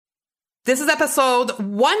This is episode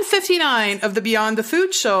 159 of the Beyond the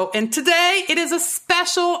Food Show, and today it is a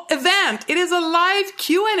special event. It is a live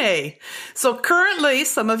Q&A. So currently,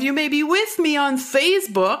 some of you may be with me on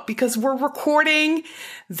Facebook because we're recording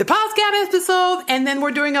the podcast episode and then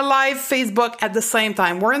we're doing a live Facebook at the same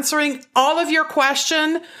time. We're answering all of your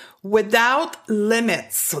questions without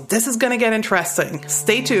limits. So this is going to get interesting.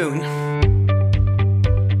 Stay tuned.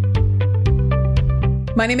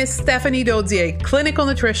 My name is Stephanie Dodier, clinical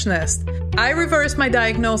nutritionist. I reversed my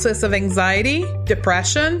diagnosis of anxiety,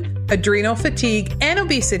 depression, adrenal fatigue, and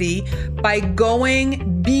obesity by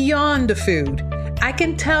going beyond the food. I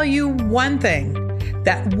can tell you one thing,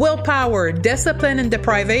 that willpower, discipline, and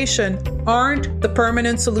deprivation aren't the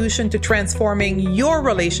permanent solution to transforming your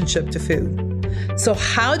relationship to food. So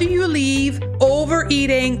how do you leave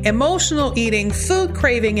overeating, emotional eating, food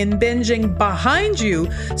craving, and binging behind you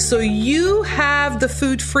so you have the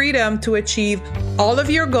food freedom to achieve all of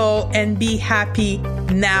your goals and be happy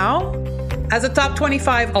now? As a top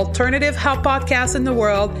 25 alternative health podcast in the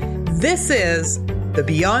world, this is the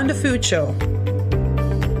Beyond the Food Show.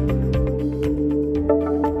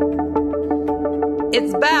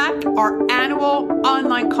 It's back, our annual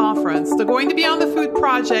online conference. The Going to Beyond the Food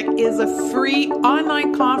Project is a free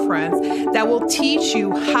online conference that will teach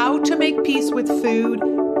you how to make peace with food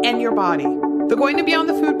and your body. The Going to Beyond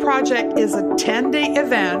the Food Project is a 10-day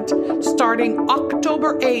event starting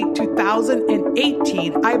October 8,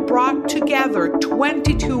 2018. I brought together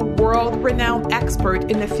 22 world-renowned experts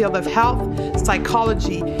in the field of health,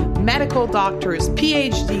 psychology, medical doctors,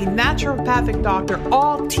 PhD, naturopathic doctor,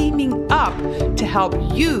 all teaming up to help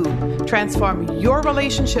you transform your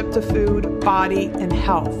relationship to food, body, and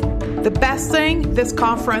health. The best thing, this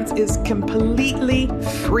conference is completely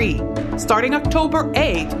free. Starting October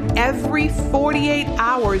 8th, every 48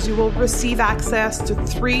 hours, you will receive access to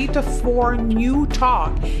 3 to 4 new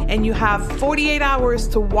talks, and you have 48 hours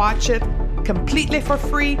to watch it completely for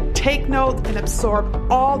free, take note, and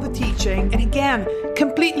absorb all the teaching. And again,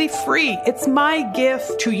 completely free. It's my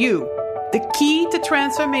gift to you. The key to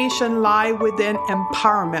transformation lies within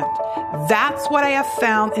empowerment. That's what I have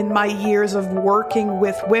found in my years of working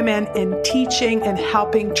with women and teaching and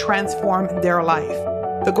helping transform their life.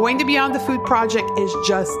 The Going to Beyond the Food Project is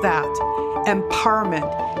just that. Empowerment.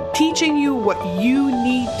 Teaching you what you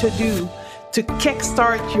need to do to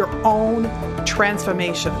kickstart your own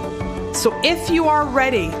transformation. So if you are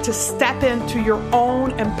ready to step into your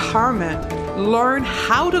own empowerment, learn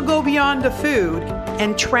how to go beyond the food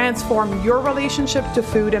and transform your relationship to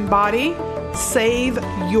food and body, save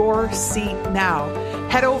your seat now.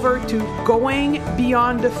 Head over to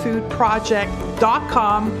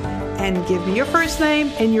goingbeyondthefoodproject.com and give me your first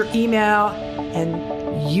name and your email,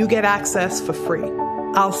 and you get access for free.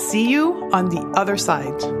 I'll see you on the other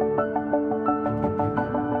side.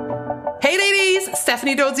 Hey ladies,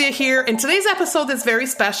 Stephanie Dodier here, and today's episode is very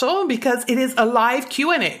special because it is a live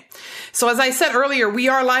Q&A. So as I said earlier, we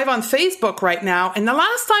are live on Facebook right now, and the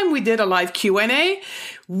last time we did a live Q&A,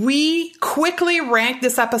 we quickly ranked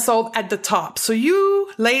this episode at the top. So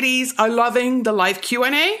you ladies are loving the live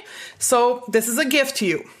Q&A, so this is a gift to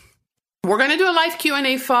you. We're going to do a live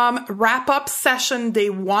Q&A from wrap-up session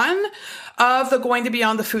day 1 of the Going to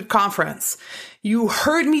Beyond the Food conference. You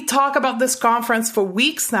heard me talk about this conference for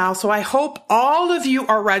weeks now, so I hope all of you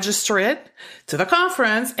are registered to the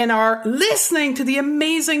conference and are listening to the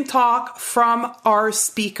amazing talk from our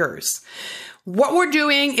speakers. What we're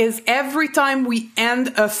doing is every time we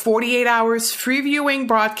end a 48 hours free viewing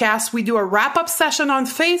broadcast, we do a wrap-up session on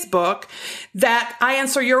Facebook that I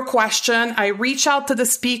answer your question. I reach out to the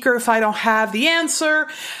speaker if I don't have the answer,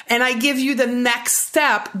 and I give you the next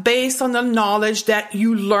step based on the knowledge that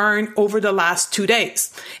you learned over the last 2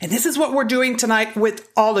 days. And this is what we're doing tonight with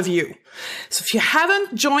all of you. So if you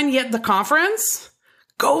haven't joined yet the conference,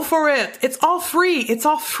 go for it. It's all free. It's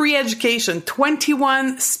all free education.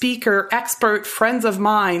 21 speaker, expert friends of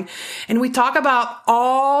mine. And we talk about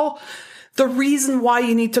all the reason why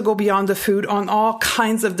you need to go beyond the food on all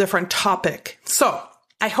kinds of different topics. So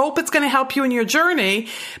I hope it's going to help you in your journey,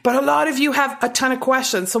 but a lot of you have a ton of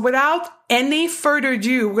questions. So without any further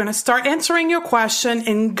ado, we're going to start answering your question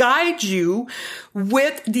and guide you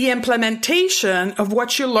with the implementation of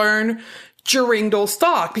what you learn during those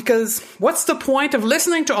talks, because what's the point of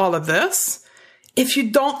listening to all of this if you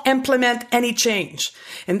don't implement any change?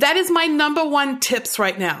 And that is my number one tips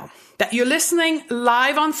right now, that you're listening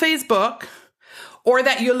live on Facebook or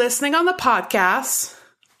that you're listening on the podcast.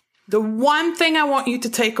 The one thing I want you to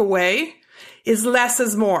take away is less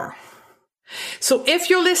is more. So if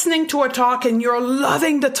you're listening to a talk and you're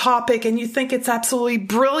loving the topic and you think it's absolutely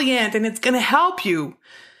brilliant and it's going to help you,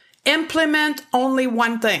 implement only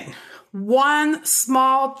one thing. one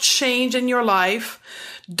small change in your life.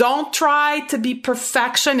 Don't try to be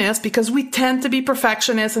perfectionist, because we tend to be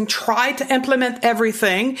perfectionists and try to implement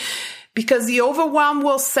everything, because the overwhelm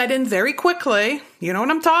will set in very quickly. You know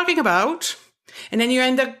what I'm talking about. And then you're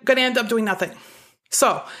going to end up doing nothing.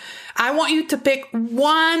 So I want you to pick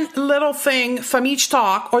one little thing from each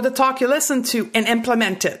talk or the talk you listen to and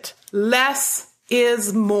implement it. Less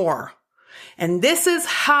is more. And this is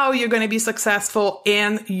how you're going to be successful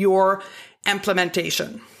in your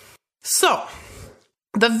implementation. So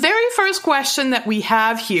the very first question that we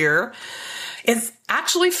have here is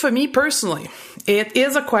actually for me personally. It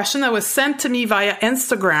is a question that was sent to me via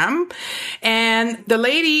Instagram. And the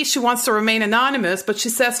lady, she wants to remain anonymous, but she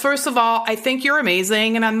says, first of all, I think you're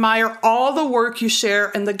amazing and admire all the work you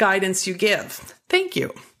share and the guidance you give. Thank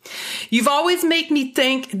you. You've always made me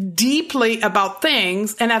think deeply about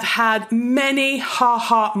things, and I've had many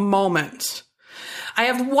ha-ha moments. I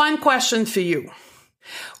have one question for you.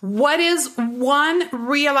 What is one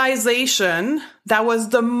realization that was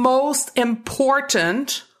the most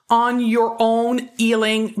important on your own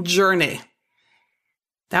healing journey?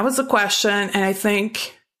 That was the question, and I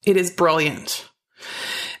think it is brilliant.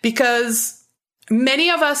 Because many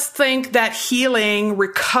of us think that healing,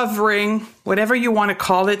 recovering, whatever you want to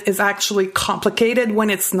call it, is actually complicated when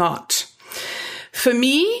it's not. For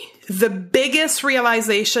me, the biggest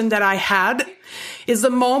realization that I had is the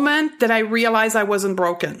moment that I realized I wasn't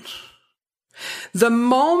broken. The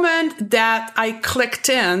moment that I clicked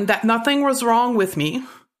in that nothing was wrong with me,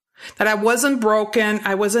 that I wasn't broken,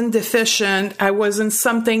 I wasn't deficient, I wasn't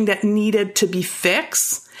something that needed to be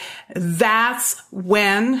fixed, that's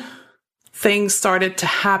when things started to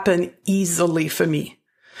happen easily for me.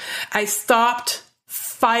 I stopped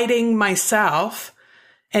fighting myself,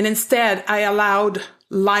 and instead I allowed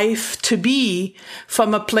life to be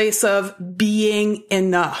from a place of being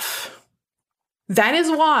enough. That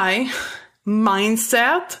is why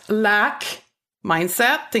mindset,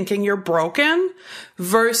 thinking you're broken,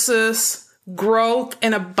 versus growth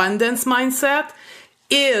and abundance mindset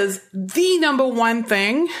is the number one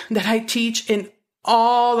thing that I teach in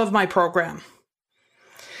all of my program.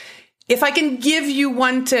 If I can give you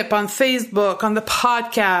one tip on Facebook, on the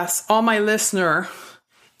podcast, all my listener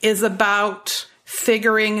is about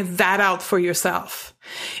figuring that out for yourself.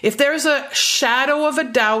 If there's a shadow of a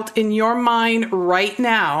doubt in your mind right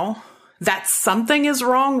now that something is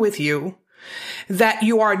wrong with you, that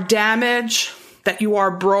you are damaged, that you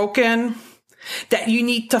are broken, that you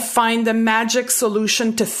need to find the magic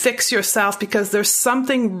solution to fix yourself because there's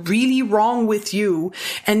something really wrong with you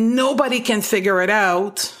and nobody can figure it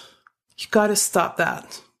out, you gotta stop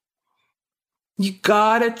that. You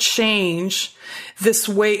gotta change this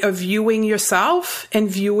way of viewing yourself and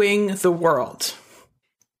viewing the world.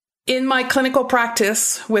 In my clinical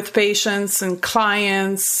practice with patients and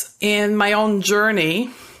clients, in my own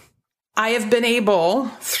journey, I have been able,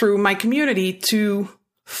 through my community, to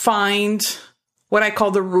find what I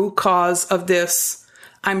call the root cause of this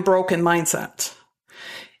I'm broken mindset.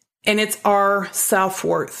 And it's our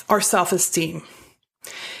self-worth, our self-esteem.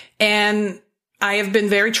 And I have been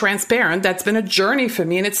very transparent. That's been a journey for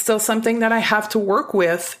me. And it's still something that I have to work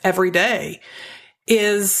with every day,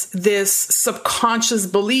 is this subconscious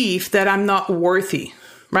belief that I'm not worthy,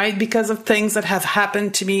 right? Because of things that have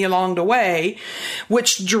happened to me along the way,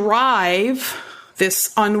 which drive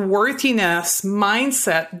this unworthiness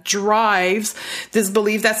mindset, drives this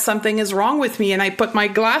belief that something is wrong with me. And I put my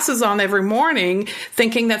glasses on every morning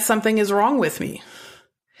thinking that something is wrong with me.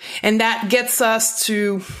 And that gets us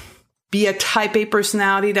to be a type A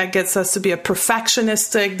personality, that gets us to be a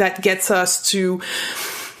perfectionistic, that gets us to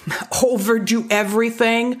overdo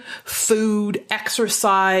everything, food,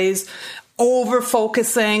 exercise, over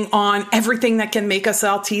focusing on everything that can make us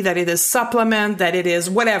healthy, that it is supplement, that it is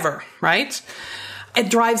whatever, right? It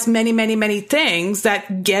drives many, many, many things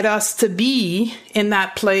that get us to be in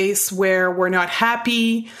that place where we're not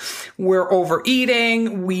happy, we're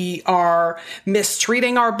overeating, we are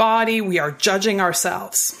mistreating our body, we are judging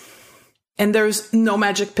ourselves. And there's no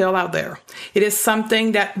magic pill out there. It is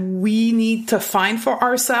something that we need to find for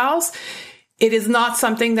ourselves. It is not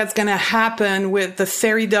something that's going to happen with the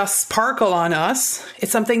fairy dust sparkle on us.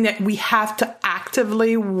 It's something that we have to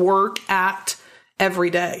actively work at every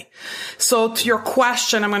day. So to your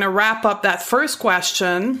question, I'm going to wrap up that first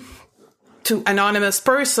question to anonymous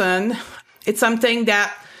person. It's something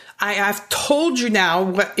that I've told you now.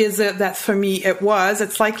 What is it that for me it was?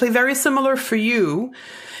 It's likely very similar for you.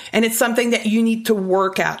 And it's something that you need to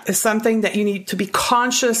work at. It's something that you need to be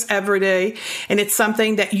conscious every day. And it's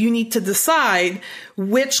something that you need to decide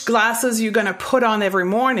which glasses you're going to put on every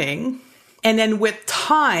morning And then with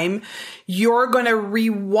time, you're going to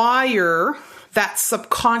rewire that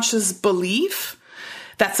subconscious belief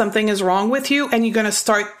that something is wrong with you, and you're going to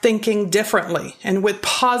start thinking differently. And with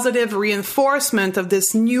positive reinforcement of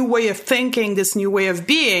this new way of thinking, this new way of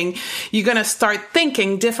being, you're going to start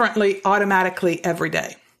thinking differently automatically every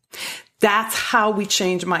day. That's how we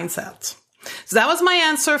change mindsets. So that was my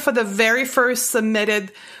answer for the very first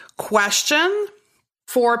submitted question.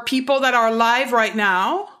 For people that are live right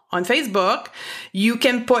now on Facebook, you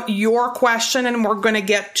can put your question and we're going to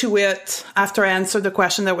get to it after I answer the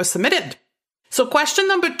question that was submitted. So question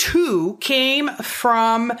number 2 came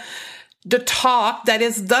from the talk that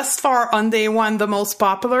is thus far on day 1 the most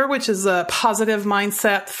popular, which is a positive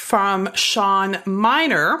mindset from Sean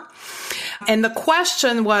Miner. And the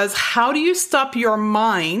question was, how do you stop your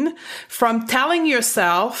mind from telling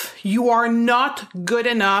yourself you are not good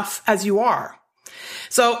enough as you are?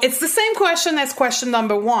 So it's the same question as question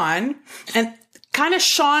number 1. And kind of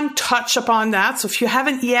Sean touched upon that. So if you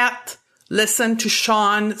haven't yet listened to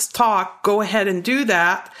Sean's talk, go ahead and do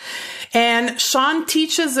that. And Sean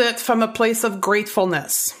teaches it from a place of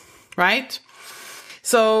gratefulness, right?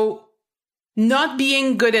 So not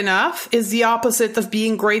being good enough is the opposite of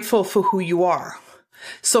being grateful for who you are.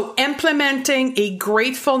 So implementing a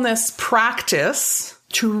gratefulness practice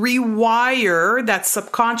to rewire that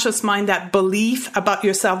subconscious mind, that belief about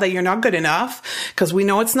yourself that you're not good enough, because we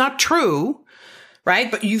know it's not true,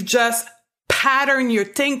 right? But you've just pattern your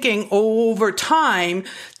thinking over time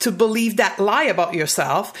to believe that lie about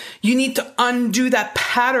yourself. You need to undo that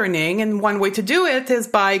patterning. And one way to do it is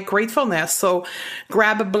by gratefulness. So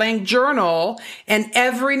grab a blank journal and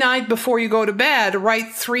every night before you go to bed,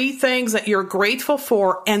 write 3 things that you're grateful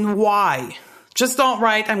for and why. Just don't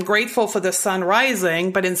write, I'm grateful for the sun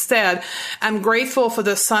rising, but instead, I'm grateful for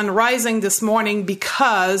the sun rising this morning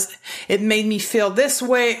because it made me feel this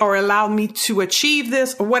way or allowed me to achieve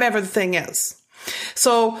this or whatever the thing is.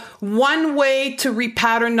 So one way to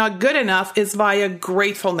repattern not good enough is via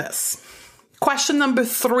gratefulness. Question number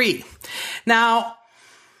 3. Now,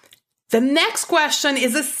 the next question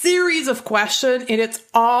is a series of questions, and it's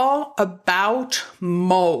all about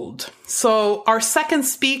mold. So our second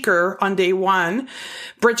speaker on day 1,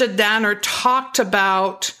 Bridget Danner, talked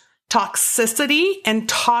about toxicity and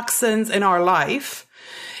toxins in our life.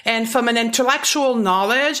 And from an intellectual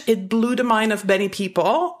knowledge, it blew the mind of many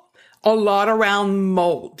people, a lot around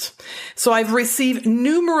mold. So I've received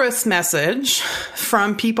numerous messages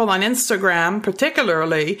from people on Instagram,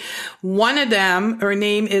 particularly. One of them, her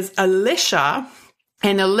name is Alicia,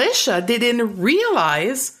 and Alicia didn't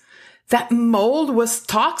realize that mold was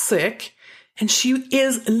toxic, and she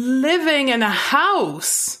is living in a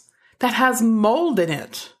house that has mold in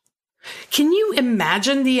it. Can you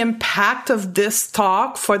imagine the impact of this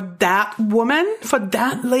talk for that woman, for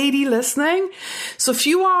that lady listening? So if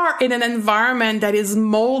you are in an environment that is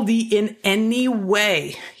moldy in any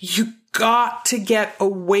way, you got to get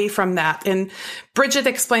away from that. And Bridget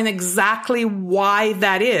explained exactly why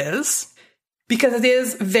that is, because it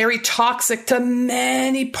is very toxic to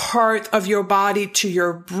many parts of your body, to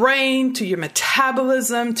your brain, to your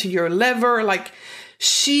metabolism, to your liver. Like,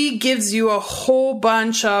 she gives you a whole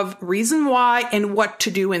bunch of reason why and what to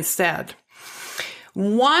do instead.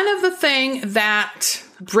 One of the things that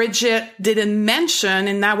Bridget didn't mention,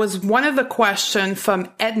 and that was one of the questions from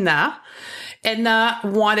Edna. Edna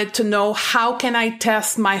wanted to know, how can I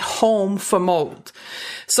test my home for mold?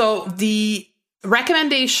 So the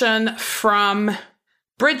recommendation from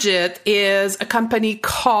Bridget is a company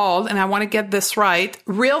called, and I want to get this right,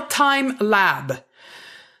 Realtime Lab.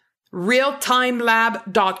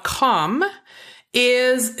 Realtimelab.com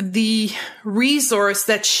is the resource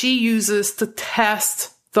that she uses to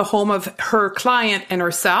test the home of her client and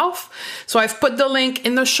herself. So I've put the link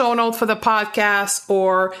in the show note for the podcast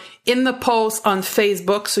or in the post on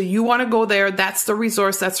Facebook. So you want to go there. That's the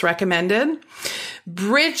resource that's recommended.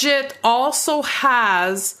 Bridget also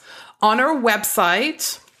has on her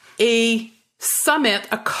website a summit,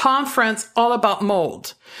 a conference all about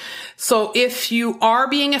mold. So if you are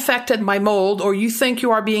being affected by mold or you think you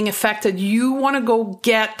are being affected, you want to go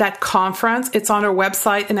get that conference. It's on our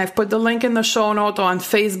website, and I've put the link in the show note on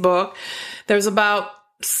Facebook. There's about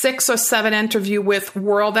 6 or 7 interviews with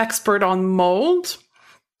world expert on mold.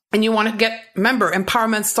 And you want to get, remember,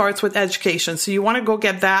 empowerment starts with education. So you want to go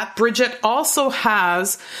get that. Bridget also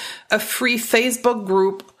has a free Facebook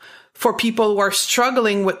group for people who are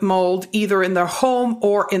struggling with mold, either in their home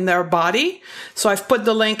or in their body. So I've put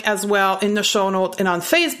the link as well in the show note and on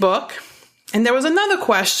Facebook. And there was another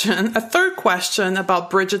question, a third question about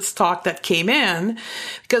Bridget's talk that came in,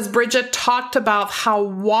 because Bridget talked about how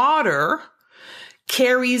water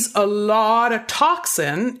carries a lot of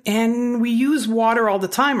toxin, and we use water all the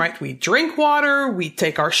time, right? We drink water, we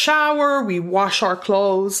take our shower, we wash our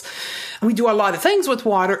clothes, we do a lot of things with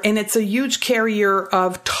water, and it's a huge carrier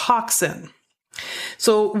of toxin.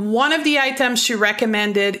 So one of the items she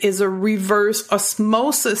recommended is a reverse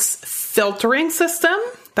osmosis filtering system.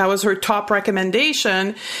 That was her top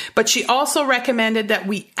recommendation, but she also recommended that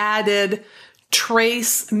we added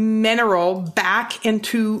trace mineral back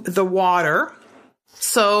into the water.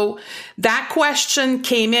 So that question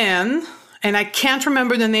came in, and I can't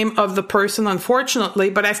remember the name of the person, unfortunately,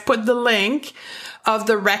 but I've put the link of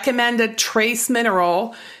the recommended trace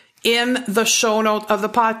mineral in the show note of the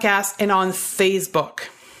podcast and on Facebook.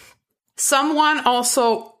 Someone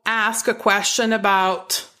also asked a question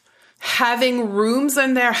about having rooms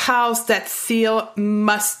in their house that feel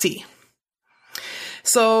musty.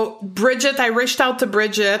 So Bridget, I reached out to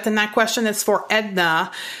Bridget, and that question is for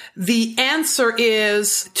Edna. The answer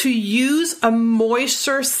is to use a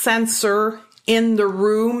moisture sensor in the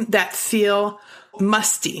room that feel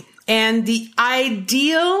musty. And the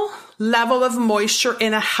ideal level of moisture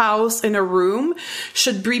in a house, in a room,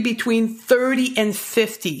 should be between 30 and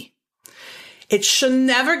 50. It should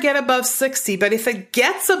never get above 60, but if it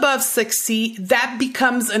gets above 60, that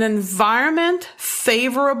becomes an environment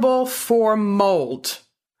favorable for mold.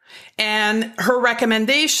 And her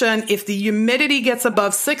recommendation, if the humidity gets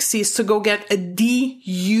above 60, is to go get a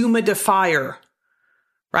dehumidifier,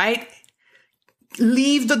 right?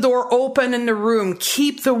 Leave the door open in the room.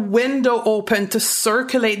 Keep the window open to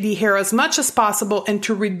circulate the air as much as possible and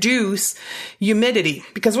to reduce humidity.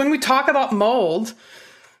 Because when we talk about mold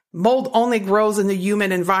only grows in the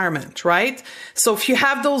humid environment, right? So if you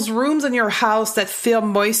have those rooms in your house that feel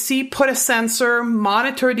moisty, put a sensor,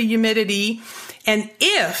 monitor the humidity. And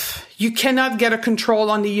if you cannot get a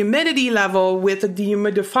control on the humidity level with a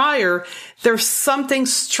dehumidifier, there's something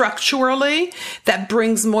structurally that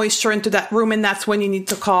brings moisture into that room, and that's when you need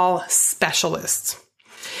to call specialists.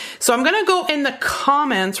 So I'm going to go in the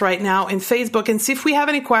comments right now in Facebook and see if we have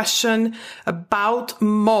any question about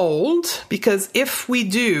mold, because if we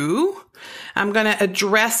do, I'm going to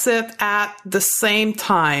address it at the same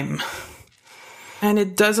time. And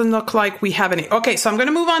it doesn't look like we have any. Okay, so I'm going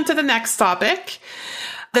to move on to the next topic.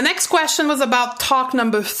 The next question was about talk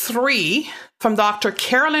number 3 from Dr.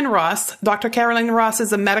 Carolyn Ross. Dr. Carolyn Ross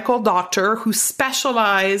is a medical doctor who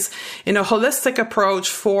specializes in a holistic approach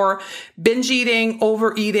for binge eating,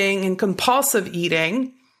 overeating, and compulsive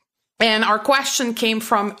eating. And our question came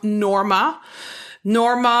from Norma.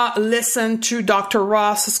 Norma listened to Dr.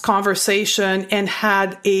 Ross's conversation and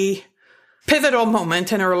had a pivotal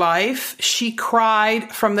moment in her life. She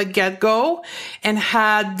cried from the get-go and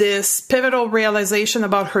had this pivotal realization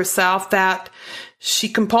about herself that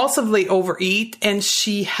she compulsively overeat, and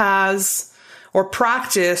she has or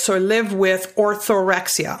practice or live with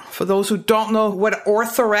orthorexia. For those who don't know what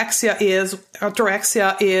orthorexia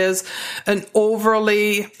is an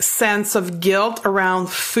overly sense of guilt around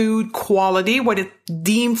food quality, what it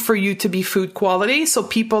deemed for you to be food quality. So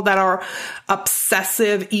people that are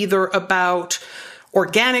obsessive either about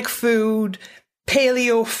organic food,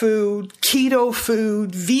 paleo food, keto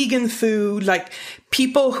food, vegan food, like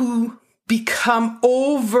people who become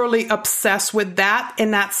overly obsessed with that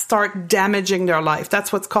and that start damaging their life.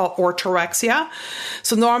 That's what's called orthorexia.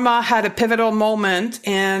 So Norma had a pivotal moment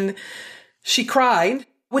and she cried,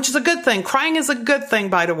 which is a good thing. Crying is a good thing,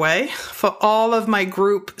 by the way, for all of my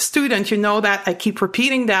group students. You know that I keep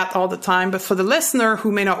repeating that all the time, but for the listener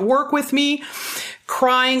who may not work with me,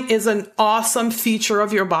 crying is an awesome feature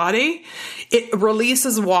of your body. It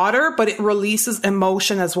releases water, but it releases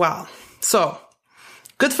emotion as well. So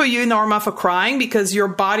good for you, Norma, for crying, because your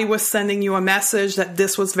body was sending you a message that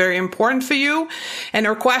this was very important for you. And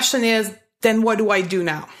her question is, then what do I do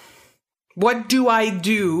now? What do I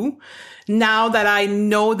do now that I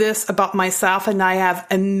know this about myself and I have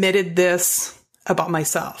admitted this about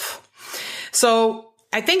myself? So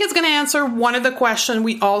I think it's going to answer one of the questions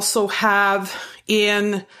we also have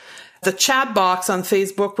in the chat box on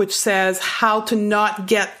Facebook, which says how to not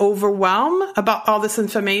get overwhelmed about all this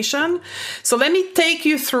information. So let me take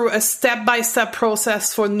you through a step-by-step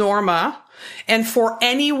process for Norma and for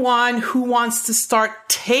anyone who wants to start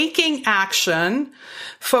taking action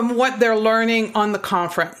from what they're learning on the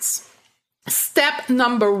conference. Step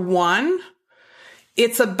number 1,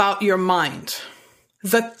 it's about your mind.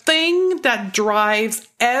 The thing that drives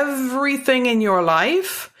everything in your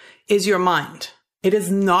life is your mind. It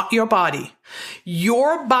is not your body.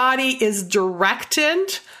 Your body is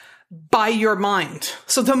directed by your mind.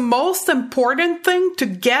 So the most important thing to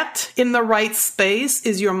get in the right space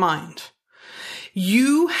is your mind.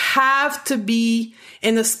 You have to be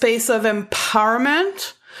in a space of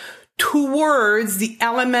empowerment towards the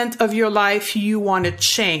element of your life you want to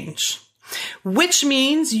change, which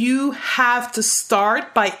means you have to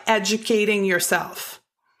start by educating yourself.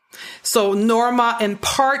 So Norma in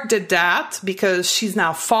part did that because she's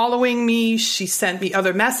now following me. She sent me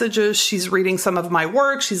other messages. She's reading some of my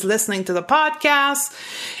work. She's listening to the podcast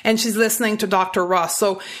and she's listening to Dr. Ross.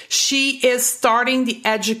 So she is starting the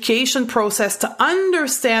education process to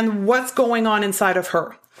understand what's going on inside of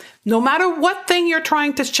her. No matter what thing you're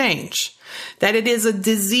trying to change, that it is a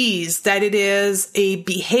disease, that it is a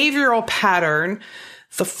behavioral pattern,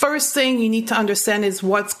 the first thing you need to understand is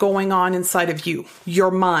what's going on inside of you,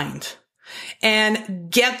 your mind,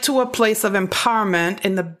 and get to a place of empowerment.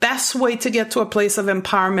 And the best way to get to a place of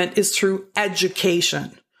empowerment is through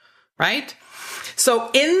education, right?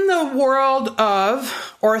 So in the world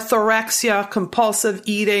of orthorexia, compulsive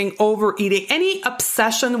eating, overeating, any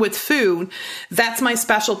obsession with food, that's my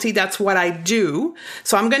specialty. That's what I do.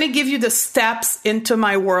 So I'm going to give you the steps into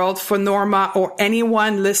my world for Norma or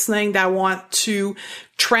anyone listening that want to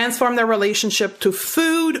transform their relationship to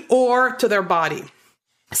food or to their body.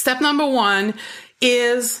 Step number 1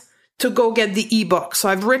 is to go get the ebook. So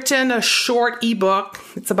I've written a short ebook.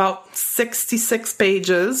 It's about 66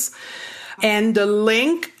 pages. And the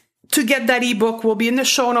link to get that ebook will be in the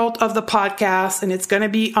show note of the podcast, and it's going to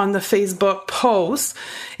be on the Facebook post.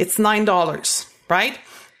 It's $9, right?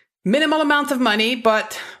 Minimal amount of money,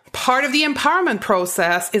 but part of the empowerment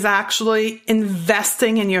process is actually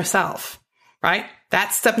investing in yourself, right?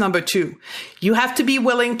 That's step number 2. You have to be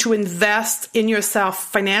willing to invest in yourself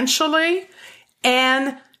financially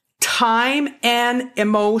and time and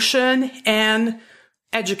emotion and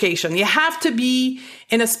education. You have to be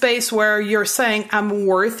in a space where you're saying, I'm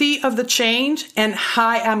worthy of the change and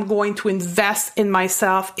I am going to invest in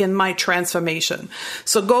myself, in my transformation.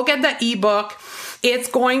 So go get that ebook. It's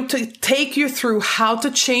going to take you through how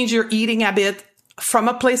to change your eating habit from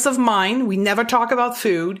a place of mind. We never talk about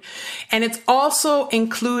food. And it's also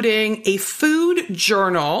including a food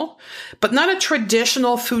journal, but not a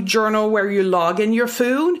traditional food journal where you log in your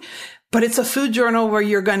food. But it's a food journal where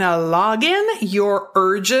you're going to log in your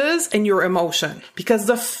urges and your emotion. Because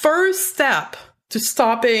the first step to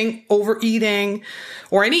stopping overeating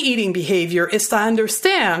or any eating behavior is to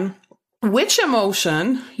understand which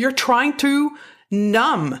emotion you're trying to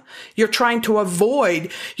numb, you're trying to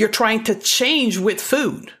avoid, you're trying to change with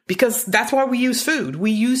food. Because that's why we use food.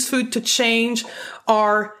 We use food to change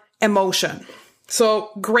our emotion. So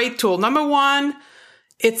great tool. Number 1,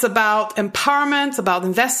 it's about empowerment, it's about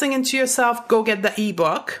investing into yourself. Go get the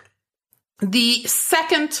ebook. The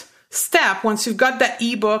second step, once you've got that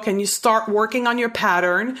ebook and you start working on your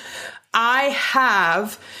pattern, I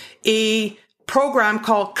have a program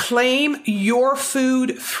called Claim Your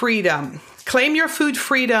Food Freedom. Claim Your Food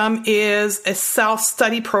Freedom is a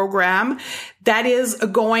self-study program that is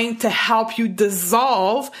going to help you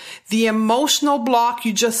dissolve the emotional block.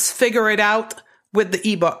 You just figure it out with the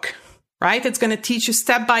ebook. Right? It's going to teach you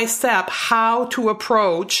step by step how to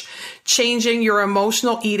approach changing your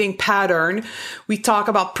emotional eating pattern. We talk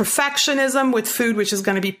about perfectionism with food, which is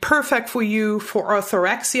going to be perfect for you for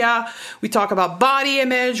orthorexia. We talk about body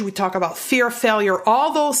image. We talk about fear of failure,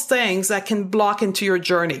 all those things that can block into your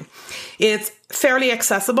journey. It's fairly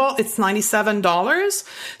accessible. It's $97.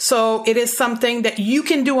 So it is something that you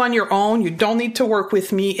can do on your own. You don't need to work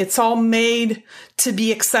with me. It's all made to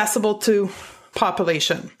be accessible to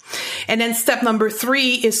population. And then step number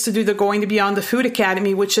 3 is to do the Going to Beyond the Food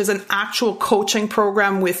Academy, which is an actual coaching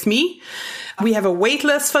program with me. We have a wait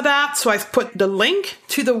list for that. So I've put the link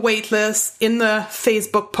to the wait list in the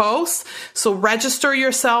Facebook post. So register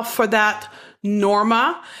yourself for that,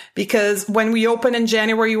 Norma, because when we open in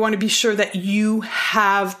January, you want to be sure that you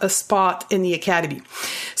have a spot in the academy.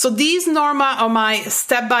 So these, Norma, are my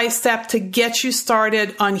step-by-step to get you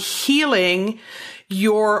started on healing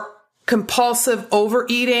your compulsive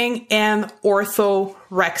overeating and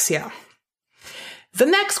orthorexia. The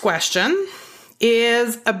next question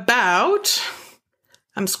is about,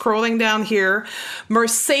 I'm scrolling down here,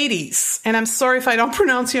 Mercedes. And I'm sorry if I don't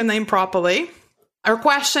pronounce your name properly. Our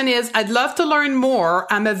question is, I'd love to learn more.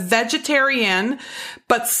 I'm a vegetarian,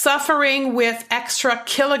 but suffering with extra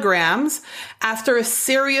kilograms after a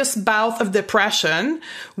serious bout of depression.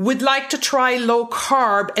 Would like to try low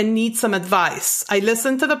carb and need some advice. I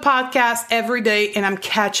listen to the podcast every day and I'm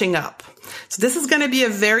catching up. So this is going to be a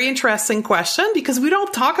very interesting question because we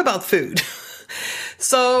don't talk about food.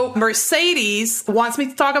 So Mercedes wants me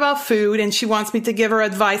to talk about food and she wants me to give her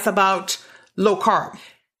advice about low carb.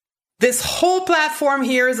 This whole platform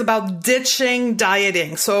here is about ditching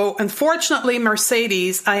dieting. So unfortunately,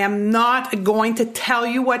 Mercedes, I am not going to tell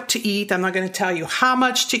you what to eat. I'm not going to tell you how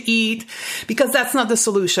much to eat because that's not the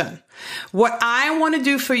solution. What I want to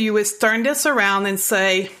do for you is turn this around and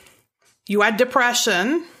say, you had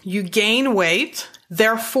depression, you gain weight,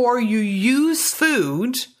 therefore you use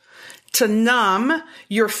food to numb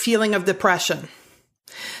your feeling of depression.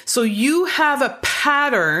 So you have a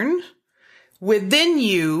pattern within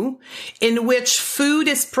you in which food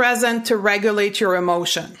is present to regulate your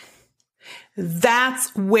emotion.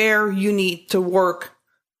 That's where you need to work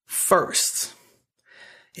first.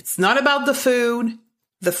 It's not about the food.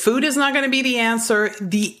 The food is not going to be the answer.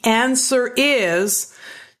 The answer is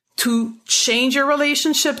to change your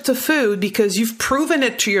relationship to food because you've proven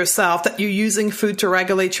it to yourself that you're using food to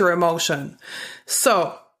regulate your emotion.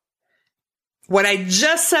 So what I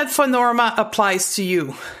just said for Norma applies to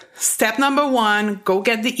you. Step number 1, go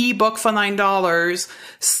get the ebook for $9.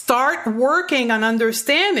 Start working on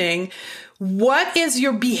understanding what is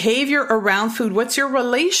your behavior around food? What's your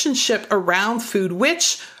relationship around food?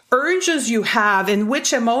 Which urges you have and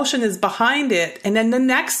which emotion is behind it? And then the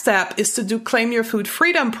next step is to do Claim Your Food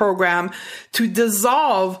Freedom program to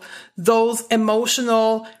dissolve those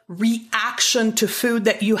emotional reaction to food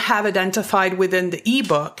that you have identified within the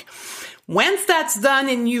ebook. Once that's done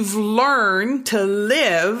and you've learned to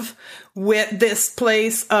live with this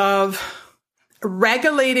place of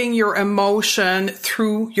regulating your emotion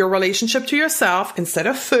through your relationship to yourself instead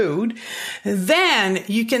of food, then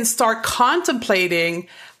you can start contemplating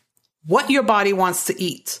what your body wants to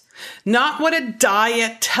eat. Not what a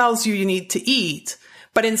diet tells you need to eat,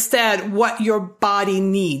 but instead what your body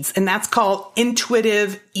needs. And that's called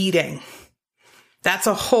intuitive eating. That's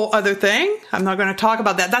a whole other thing. I'm not going to talk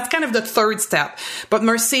about that. That's kind of the third step. But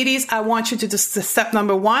Mercedes, I want you to do step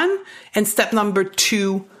number 1 and step number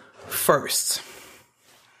 2 first.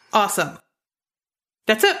 Awesome.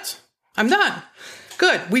 That's it. I'm done.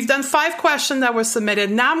 Good. We've done 5 questions that were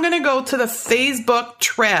submitted. Now I'm going to go to the Facebook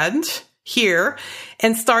thread here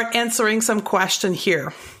and start answering some question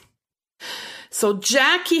here. So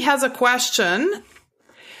Jackie has a question.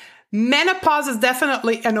 Menopause is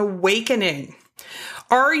definitely an awakening.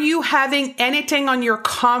 Are you having anything on your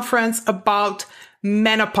conference about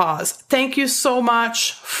menopause? Thank you so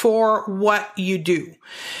much for what you do.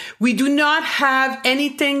 We do not have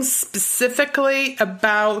anything specifically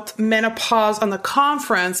about menopause on the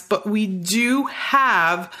conference, but we do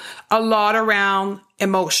have a lot around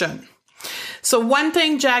emotion. So one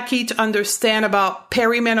thing, Jackie, to understand about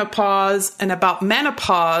perimenopause and about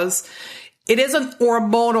menopause, it is an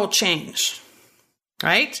hormonal change,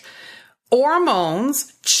 right?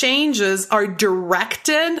 Hormones changes are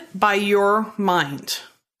directed by your mind.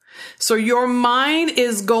 So your mind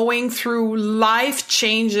is going through life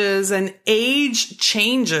changes and age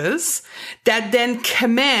changes that then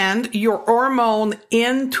command your hormone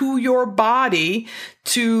into your body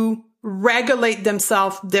to regulate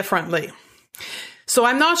themselves differently. So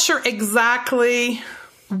I'm not sure exactly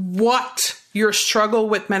what your struggle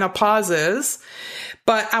with menopause is,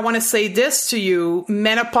 but I want to say this to you.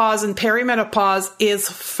 Menopause and perimenopause is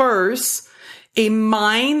first a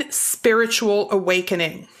mind spiritual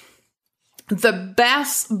awakening. The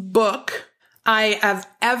best book I have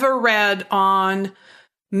ever read on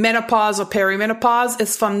menopause or perimenopause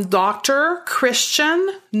is from Dr. Christian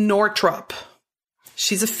Northrup.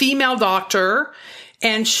 She's a female doctor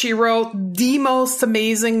and she wrote the most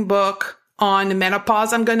amazing book on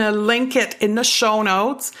menopause. I'm going to link it in the show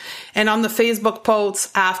notes and on the Facebook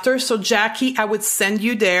posts after. So Jackie, I would send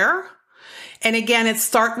you there. And again, it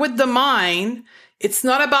starts with the mind. It's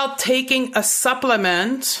not about taking a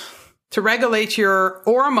supplement to regulate your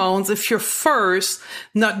hormones if you're first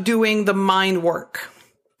not doing the mind work.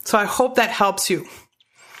 So I hope that helps you.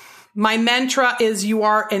 My mantra is you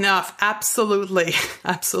are enough. Absolutely.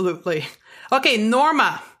 Absolutely. Okay.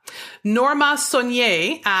 Norma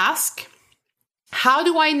Saunier asks, how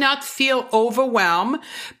do I not feel overwhelmed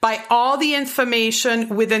by all the information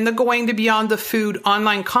within the Going to Beyond the Food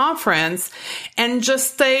online conference and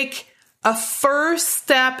just take a first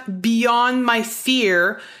step beyond my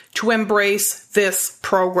fear to embrace this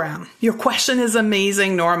program? Your question is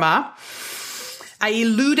amazing, Norma. I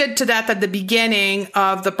alluded to that at the beginning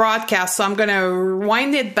of the broadcast, so I'm going to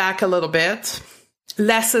wind it back a little bit.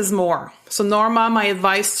 Less is more. So Norma, my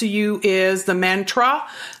advice to you is the mantra,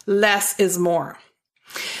 less is more.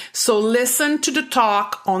 So listen to the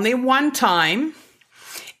talk only one time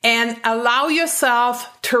and allow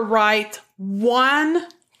yourself to write one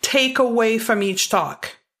takeaway from each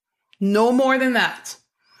talk. No more than that.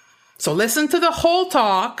 So listen to the whole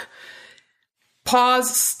talk,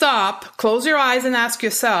 Pause, stop, close your eyes and ask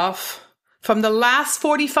yourself, from the last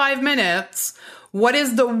 45 minutes, what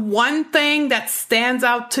is the one thing that stands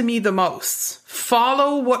out to me the most?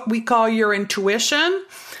 Follow what we call your intuition.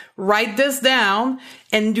 Write this down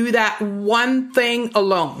and do that one thing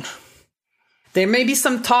alone. There may be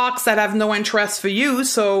some talks that have no interest for you,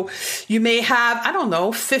 so you may have,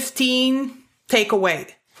 15 takeaway.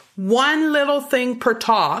 One little thing per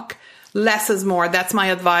talk, less is more. That's my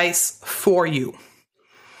advice for you.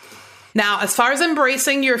 Now, as far as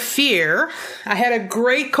embracing your fear, I had a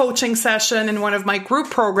great coaching session in one of my group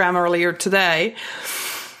program earlier today.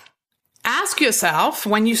 Ask yourself,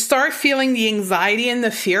 when you start feeling the anxiety and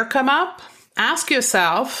the fear come up, ask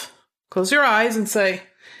yourself, close your eyes and say,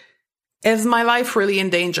 is my life really in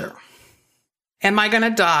danger? Am I going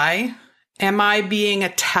to die? Am I being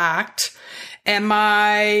attacked? Am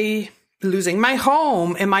I losing my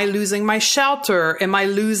home? Am I losing my shelter? Am I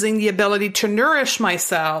losing the ability to nourish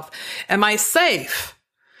myself? Am I safe?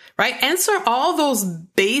 Right? Answer all those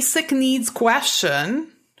basic needs questions.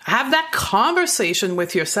 Have that conversation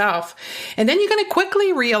with yourself. And then you're going to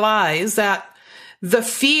quickly realize that the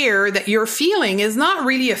fear that you're feeling is not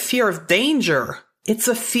really a fear of danger. It's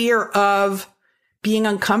a fear of being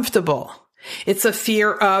uncomfortable. It's a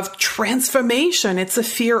fear of transformation. It's a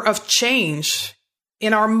fear of change.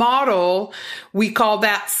 In our model, we call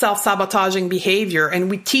that self-sabotaging behavior, and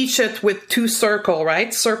we teach it with 2 circles,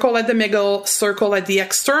 right? Circle at the middle, circle at the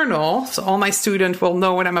external. So all my students will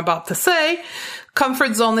know what I'm about to say.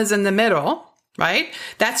 Comfort zone is in the middle, right?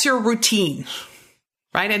 That's your routine,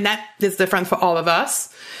 right? And that is different for all of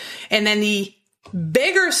us. And then the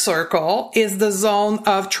bigger circle is the zone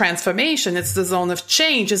of transformation. It's the zone of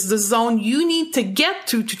change. It's the zone you need to get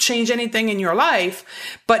to change anything in your life.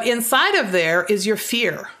 But inside of there is your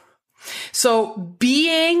fear. So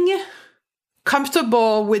being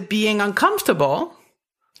comfortable with being uncomfortable,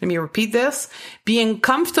 let me repeat this, being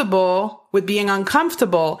comfortable with being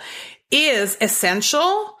uncomfortable is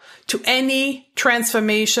essential to any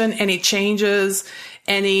transformation, any changes,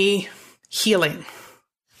 any healing.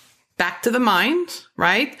 Back to the mind,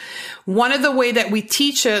 right? One of the way that we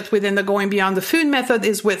teach it within the Going Beyond the Food method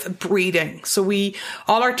is with breathing. So we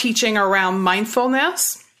all are teaching around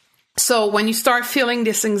mindfulness. So when you start feeling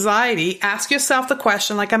this anxiety, ask yourself the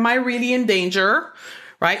question, like, am I really in danger?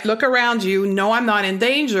 Right? Look around you. No, I'm not in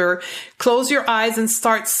danger. Close your eyes and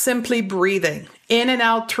start simply breathing in and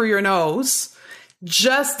out through your nose.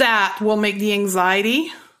 Just that will make the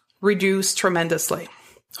anxiety reduce tremendously.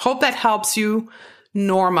 Hope that helps you,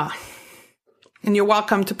 Norma. And you're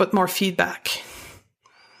welcome to put more feedback.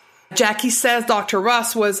 Jackie says Dr.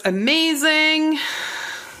 Russ was amazing.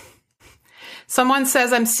 Someone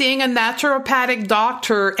says, I'm seeing a naturopathic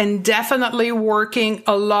doctor and definitely working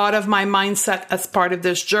a lot of my mindset as part of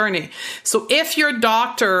this journey. So if your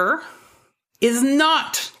doctor is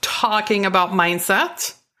not talking about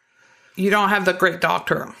mindset, you don't have the great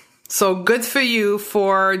doctor. So good for you,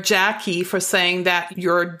 for Jackie, for saying that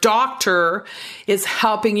your doctor is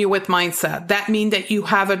helping you with mindset. That means that you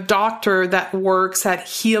have a doctor that works at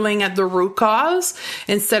healing at the root cause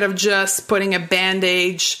instead of just putting a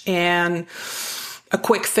bandage and a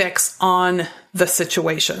quick fix on the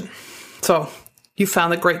situation. So you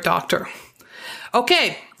found a great doctor.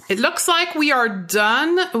 Okay. It looks like we are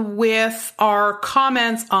done with our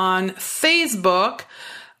comments on Facebook.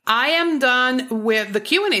 I am done with the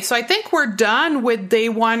Q&A. So I think we're done with day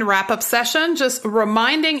 1 wrap-up session. Just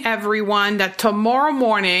reminding everyone that tomorrow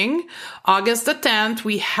morning, August the 10th,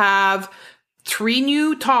 we have 3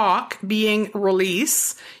 new talk being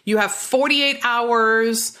released. You have 48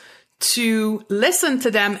 hours to listen to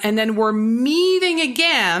them. And then we're meeting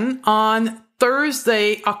again on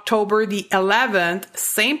Thursday, October the 11th,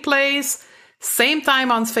 same place, same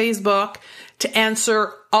time on Facebook, to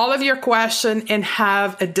answer all of your questions and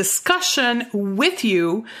have a discussion with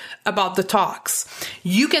you about the talks.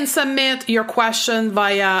 You can submit your question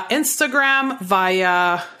via Instagram,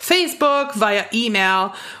 via Facebook, via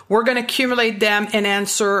email. We're going to accumulate them and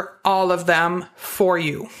answer all of them for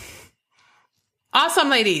you. Awesome,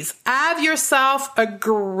 ladies. Have yourself a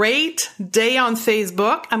great day on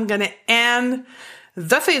Facebook. I'm going to end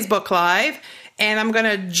the Facebook Live. And I'm going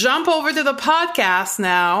to jump over to the podcast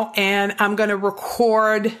now, and I'm going to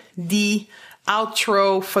record the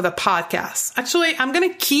outro for the podcast. Actually, I'm going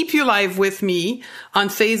to keep you live with me on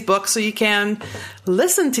Facebook so you can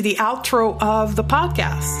listen to the outro of the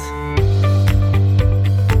podcast.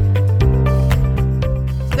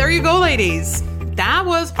 There you go, ladies. That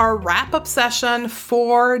was our wrap-up session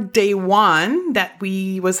for day 1 that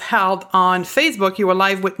was held on Facebook. You were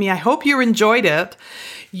live with me. I hope you enjoyed it.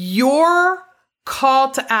 Your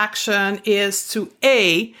call to action is to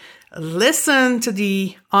listen to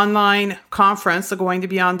the online conference, the Going to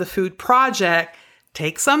Beyond the Food project.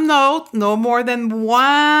 Take some notes, no more than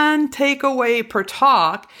one takeaway per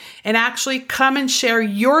talk, and actually come and share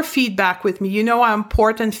your feedback with me. You know how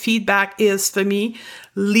important feedback is for me.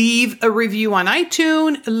 Leave a review on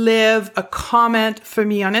iTunes, leave a comment for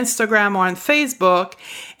me on Instagram or on Facebook,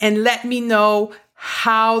 and let me know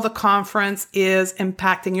how the conference is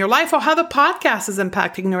impacting your life or how the podcast is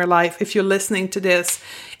impacting your life if you're listening to this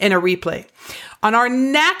in a replay. On our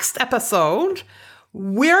next episode,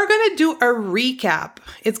 we're going to do a recap.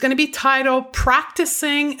 It's going to be titled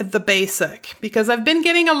Practicing the Basic, because I've been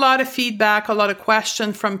getting a lot of feedback, a lot of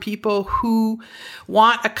questions from people who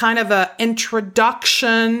want a kind of an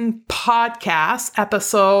introduction podcast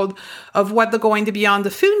episode of what the Going to Beyond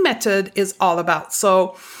the Food method is all about.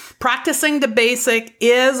 So Practicing the Basic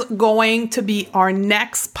is going to be our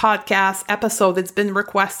next podcast episode. It's been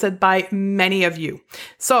requested by many of you.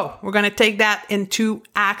 So we're going to take that into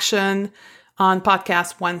action on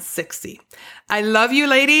podcast 160. I love you,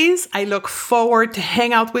 ladies. I look forward to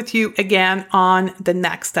hang out with you again on the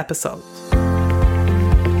next episode.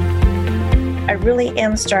 I really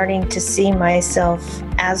am starting to see myself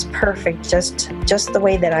as perfect, just the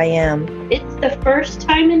way that I am. It's the first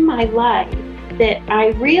time in my life that I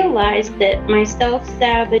realized that my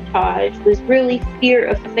self-sabotage was really fear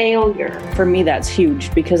of failure. For me, that's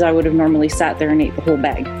huge, because I would have normally sat there and ate the whole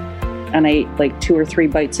bag. And I ate like 2 or 3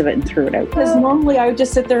 bites of it and threw it out. Because normally I would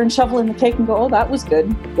just sit there and shovel in the cake and go, oh, that was good.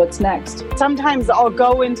 What's next? Sometimes I'll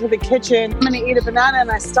go into the kitchen, I'm going to eat a banana,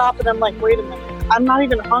 and I stop and I'm like, wait a minute, I'm not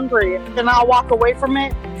even hungry. Then I'll walk away from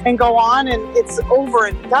it and go on, and it's over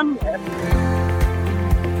and done with.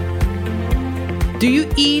 Do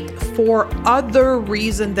you eat for other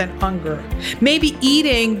reason than hunger? Maybe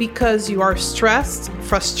eating because you are stressed,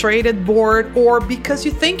 frustrated, bored, or because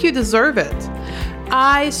you think you deserve it.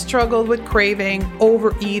 I struggled with craving,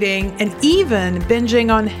 overeating, and even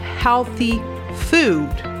binging on healthy food,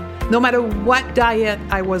 no matter what diet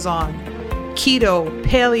I was on. Keto,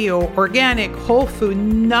 paleo, organic, whole food,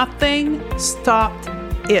 nothing stopped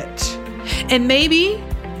it. And maybe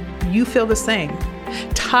you feel the same.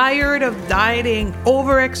 Tired of dieting,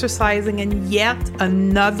 over-exercising, and yet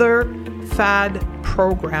another fad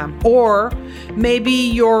program. Or maybe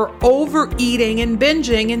you're overeating and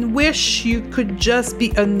binging and wish you could just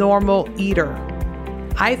be a normal eater.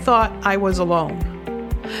 I thought I was alone.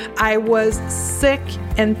 I was sick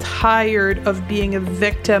and tired of being a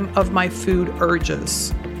victim of my food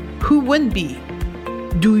urges. Who wouldn't be?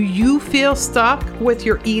 Do you feel stuck with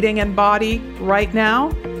your eating and body right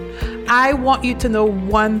now? I want you to know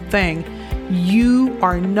one thing. You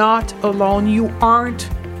are not alone. You aren't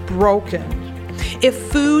broken. If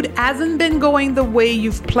food hasn't been going the way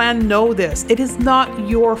you've planned, know this. It is not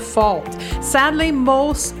your fault. Sadly,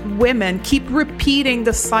 most women keep repeating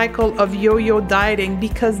the cycle of yo-yo dieting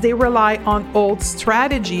because they rely on old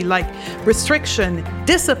strategy like restriction,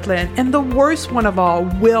 discipline, and the worst one of all,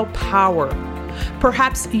 willpower.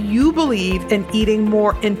 Perhaps you believe in eating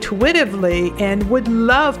more intuitively and would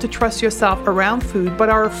love to trust yourself around food, but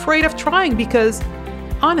are afraid of trying because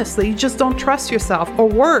honestly, you just don't trust yourself, or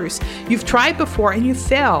worse, you've tried before and you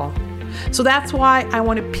fail. So that's why I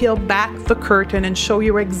want to peel back the curtain and show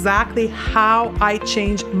you exactly how I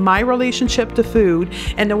changed my relationship to food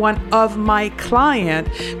and the one of my client,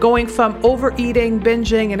 going from overeating,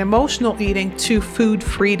 binging, and emotional eating to food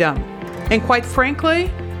freedom. And quite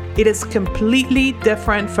frankly, it is completely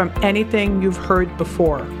different from anything you've heard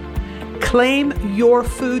before. Claim Your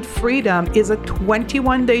Food Freedom is a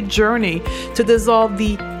 21-day journey to dissolve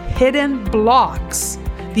the hidden blocks,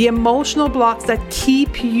 the emotional blocks that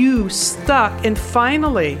keep you stuck, and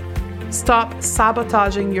finally, stop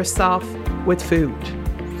sabotaging yourself with food.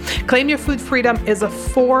 Claim Your Food Freedom is a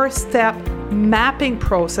 4-step mapping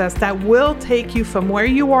process that will take you from where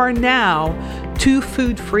you are now to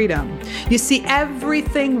food freedom. You see,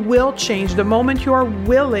 everything will change the moment you are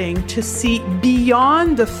willing to see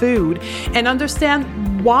beyond the food and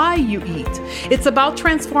understand why you eat. It's about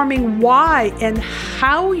transforming why and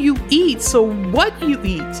how you eat so what you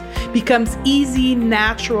eat becomes easy,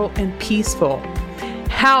 natural, and peaceful.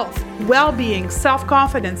 Health, well-being,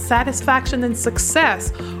 self-confidence, satisfaction, and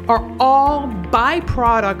success are all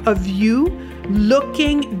byproduct of you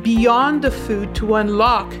looking beyond the food to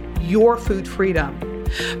unlock your food freedom.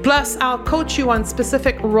 Plus, I'll coach you on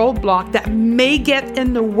specific roadblocks that may get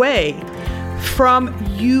in the way from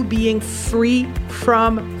you being free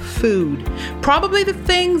from food. Probably the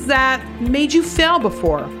things that made you fail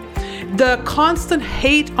before. the constant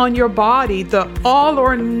hate on your body, the all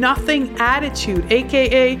or nothing attitude,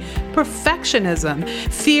 aka perfectionism,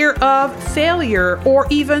 fear of failure, or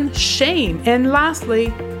even shame, and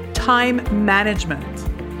lastly, time management.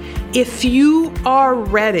 If you are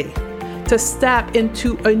ready to step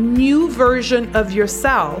into a new version of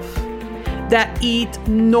yourself that eats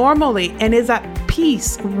normally and is at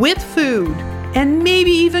peace with food and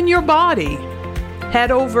maybe even your body,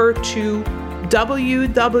 head over to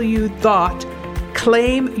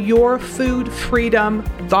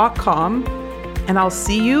www.claimyourfoodfreedom.com, and I'll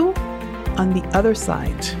see you on the other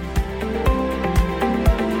side.